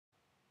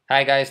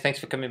Hi guys, thanks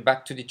for coming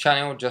back to the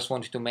channel. Just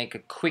wanted to make a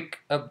quick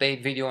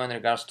update video in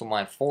regards to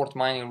my fourth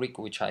mining rig,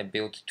 which I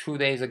built 2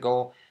 days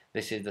ago.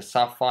 This is the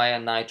Sapphire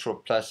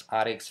NITRO Plus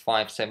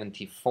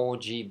RX570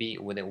 4GB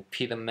with a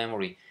Ethereum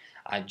memory.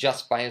 I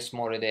just BIOS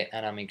modded it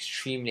and I'm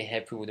extremely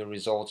happy with the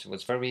results. It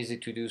was very easy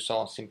to do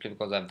so simply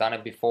because I've done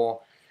it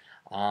before.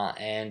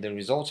 And the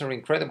results are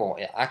incredible.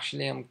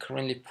 Actually, I'm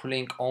currently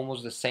pulling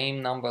almost the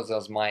same numbers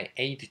as my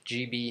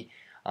 8GB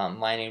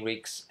mining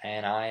rigs,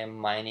 and I am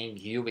mining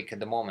UBIQ at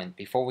the moment.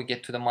 Before we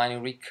get to the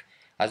mining rig,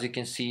 as you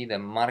can see, the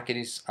market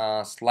is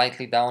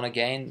slightly down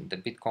again. The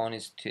Bitcoin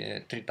is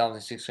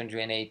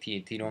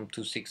 3,680, Ethereum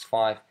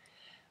 265,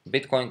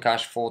 Bitcoin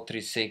Cash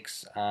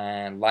 436,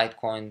 and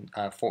Litecoin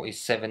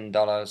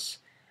 $47.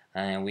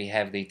 And we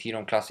have the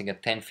Ethereum Classic at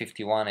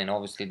 1051, and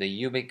obviously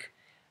the UBIQ.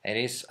 It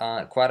is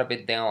quite a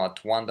bit down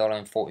at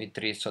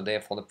 $1.43, so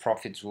therefore the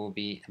profits will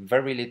be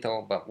very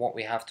little. But what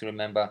we have to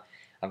remember,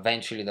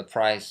 eventually the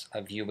price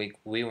of UBIQ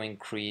will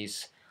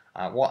increase.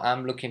 What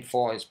I'm looking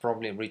for is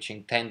probably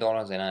reaching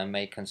 $10, and I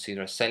may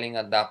consider selling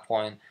at that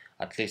point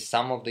at least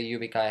some of the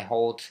UBIQ I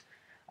hold,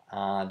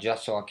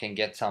 just so I can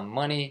get some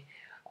money.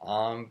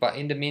 But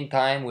in the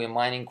meantime, we're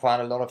mining quite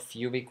a lot of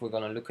UBIQ. We're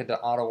going to look at the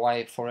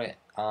ROI for it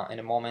in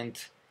a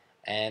moment.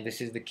 And this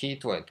is the key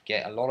to it.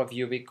 Get a lot of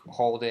UBIQ,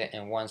 hold it,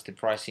 and once the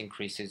price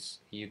increases,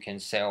 you can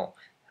sell.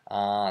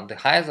 The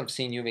highest I've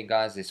seen UBIQ,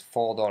 guys, is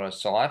 $4.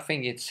 So I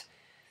think it's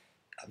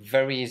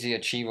very easy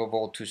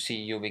achievable to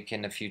see UBIQ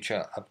in the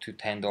future up to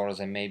 $10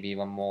 and maybe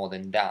even more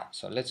than that.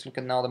 So let's look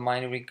at now the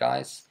mining rig,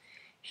 guys.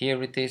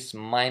 Here it is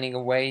mining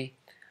away.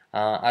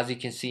 As you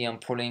can see, I'm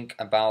pulling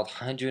about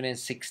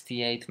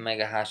 168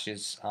 mega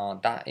hashes.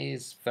 That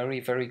is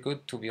very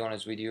good, to be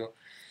honest with you.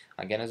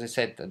 Again, as I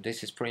said,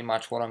 this is pretty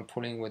much what I'm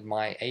pulling with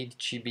my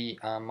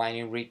 8GB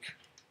mining rig.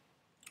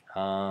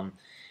 And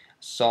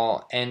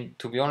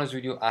to be honest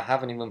with you, I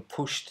haven't even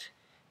pushed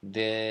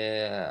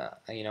the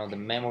the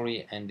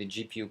memory and the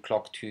GPU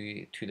clock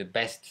to the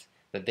best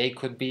that they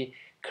could be.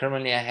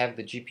 Currently, I have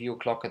the GPU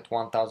clock at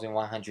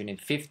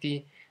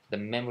 1150. The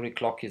memory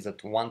clock is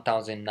at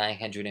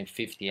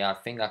 1950. I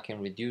think I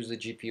can reduce the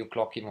GPU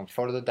clock even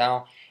further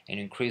down and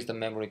increase the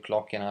memory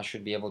clock, and I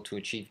should be able to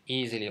achieve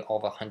easily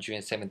over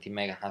 170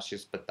 mega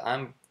hashes. But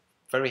I'm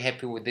very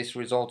happy with these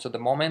results at the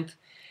moment.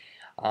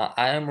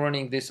 I am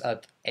running this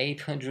at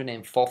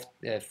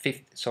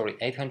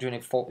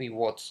 840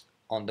 watts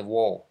on the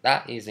wall.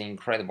 That is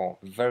incredible.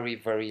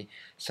 Very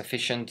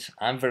sufficient.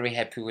 I'm very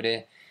happy with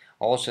it.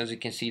 Also, as you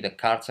can see, the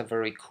cards are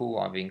very cool.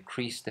 I've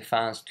increased the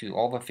fans to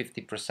over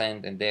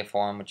 50%, and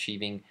therefore I'm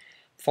achieving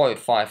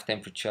 45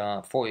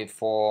 temperature,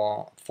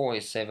 44,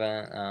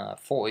 47,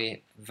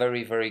 40.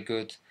 Very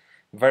good,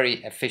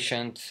 very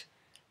efficient.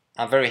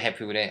 I'm very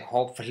happy with it.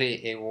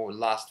 Hopefully it will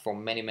last for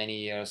many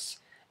years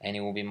and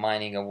it will be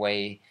mining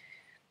away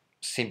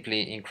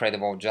simply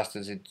incredible, just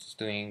as it's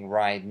doing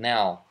right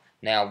now.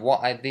 Now,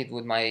 what I did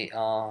with my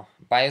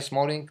BIOS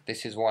modding,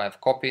 this is what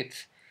I've copied.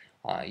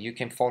 You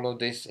can follow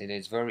this. It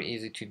is very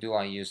easy to do.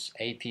 I use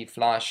AT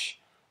flash,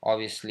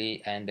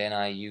 obviously, and then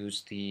I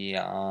use the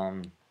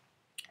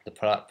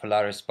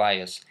Polaris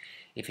BIOS.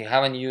 If you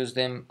haven't used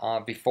them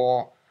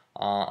before,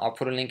 I'll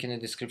put a link in the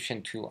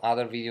description to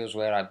other videos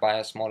where I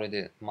BIOS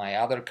modded my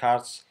other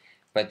cards.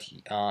 But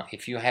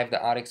if you have the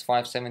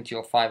RX570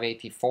 or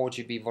 580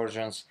 4GB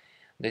versions,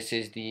 this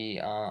is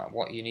the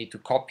what you need to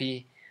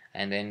copy,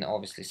 and then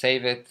obviously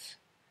save it,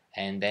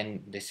 and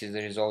then this is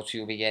the results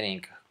you'll be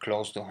getting,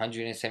 close to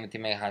 170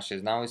 mega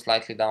hashes. Now it's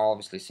slightly down,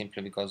 obviously,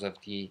 simply because of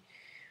the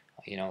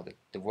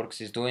the works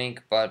is doing,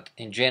 but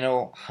in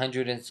general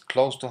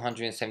close to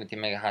 170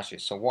 mega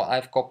hashes. So what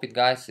I've copied,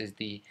 guys, is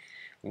the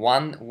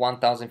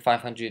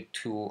 1500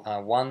 to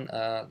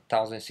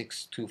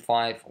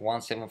 1625,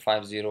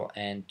 1750,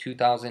 and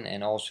 2000,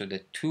 and also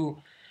the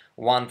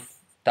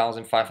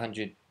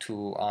 1500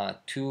 to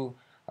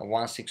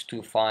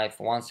 1625,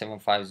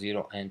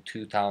 1750, and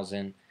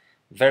 2000.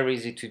 Very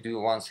easy to do.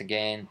 Once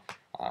again,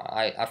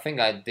 I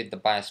think I did the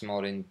BIOS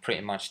mode in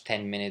pretty much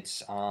 10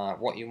 minutes.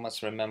 What you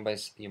must remember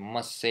is you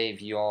must save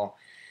your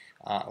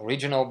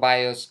original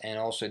BIOS and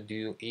also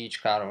do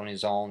each card on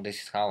its own.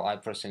 This is how I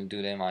personally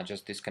do them. I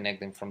just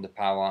disconnect them from the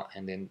power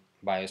and then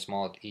BIOS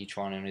mode each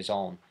one on its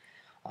own.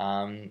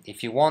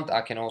 If you want,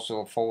 I can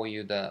also forward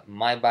you the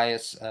my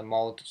BIOS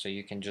mode, so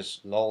you can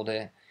just load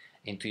it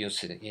into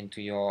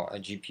your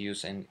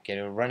GPUs and get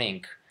it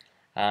running.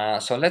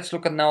 So let's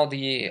look at now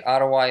the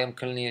ROI I'm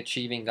currently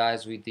achieving,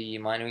 guys, with the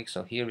mining rig.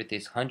 So here it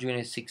is,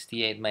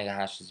 168 mega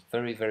hashes,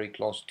 very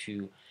close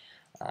to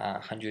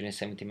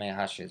 170 mega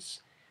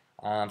hashes.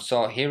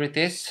 So here it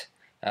is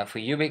for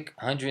UBIQ,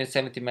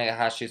 170 mega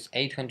hashes,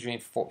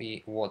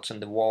 840 watts on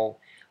the wall,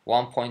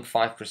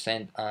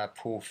 1.5%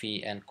 pool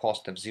fee, and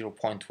cost of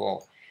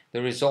 0.12.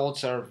 The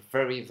results are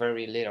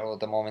very little at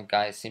the moment,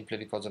 guys, simply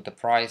because of the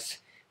price.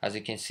 As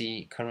you can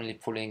see, currently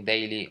pulling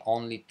daily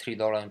only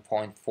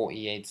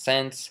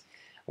 $3.48,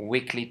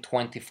 weekly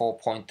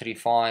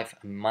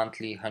 24.35,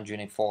 monthly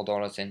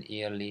 $104, and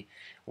yearly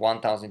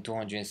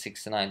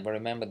 1,269. But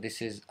remember, this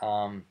is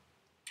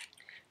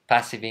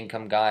passive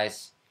income,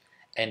 guys,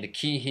 And the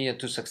key here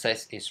to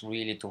success is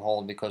really to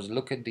hold, because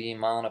look at the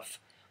amount of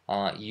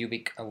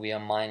UBIQ we are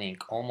mining,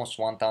 almost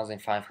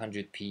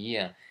 1,500 per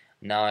year.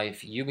 Now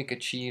if UBIQ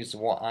achieves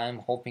what I'm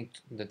hoping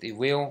that it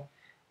will,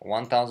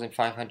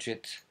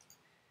 1,500,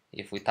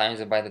 if we times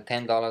it by the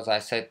 $10 I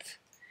said,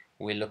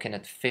 we're looking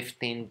at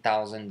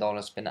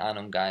 $15,000 per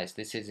annum, guys.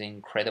 This is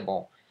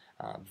incredible.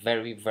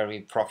 Very, very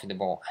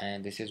profitable,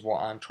 and this is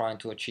what I'm trying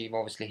to achieve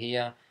obviously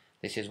here.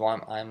 This is why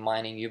I'm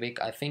mining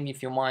UBIQ. I think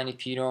if you mine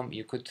Ethereum,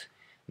 you could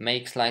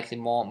make slightly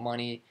more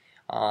money,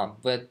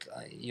 but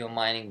you're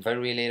mining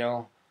very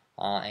little.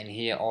 And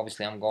here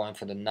obviously I'm going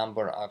for the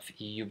number of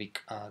UBIQ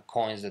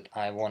coins that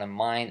I want to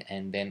mine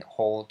and then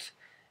hold,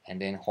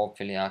 and then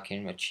hopefully I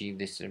can achieve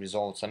these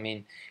results. I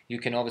mean, you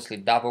can obviously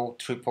double,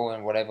 triple,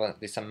 and whatever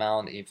this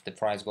amount if the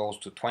price goes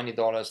to $20,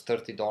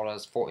 $30,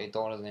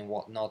 $40 and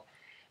whatnot,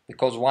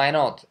 because why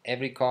not?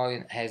 Every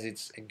coin has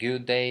its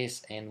good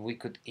days, and we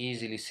could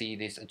easily see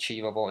this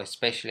achievable,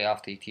 especially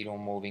after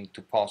Ethereum moving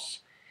to POS.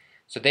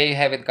 So there you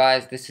have it,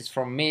 guys. This is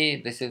from me.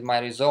 This is my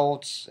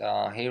results.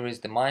 Here is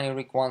the mining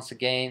rig once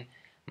again,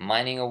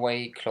 mining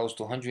away close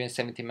to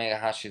 170 mega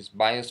hashes,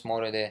 BIOS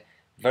mode there.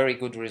 Very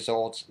good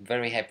results,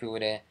 very happy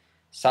with it.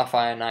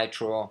 Sapphire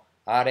NITRO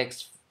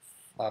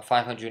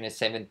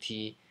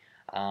RX570,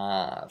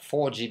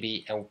 4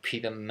 GB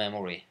LPDM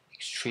memory.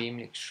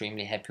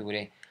 Extremely happy with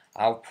it.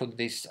 I'll put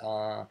this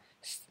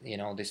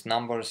these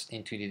numbers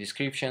into the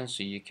description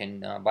so you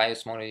can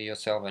BIOS monitor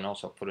yourself, and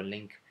also put a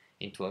link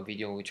into a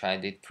video which I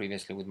did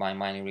previously with my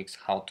mining rigs,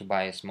 how to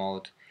BIOS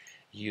mode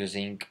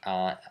using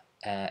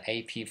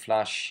AP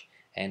Flash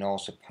and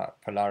also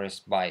Polaris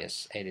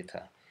BIOS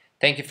editor.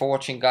 Thank you for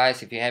watching,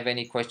 guys. If you have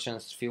any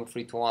questions, feel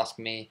free to ask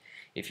me.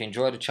 If you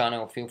enjoy the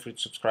channel, feel free to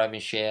subscribe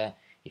and share.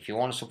 If you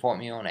want to support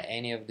me on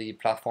any of the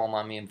platform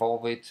I'm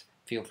involved with,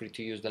 feel free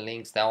to use the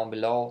links down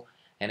below.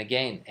 And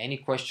again, any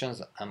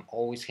questions, I'm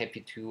always happy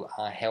to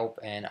help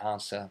and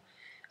answer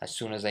as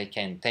soon as I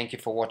can. Thank you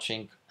for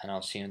watching, and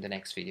I'll see you in the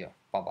next video.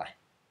 Bye bye.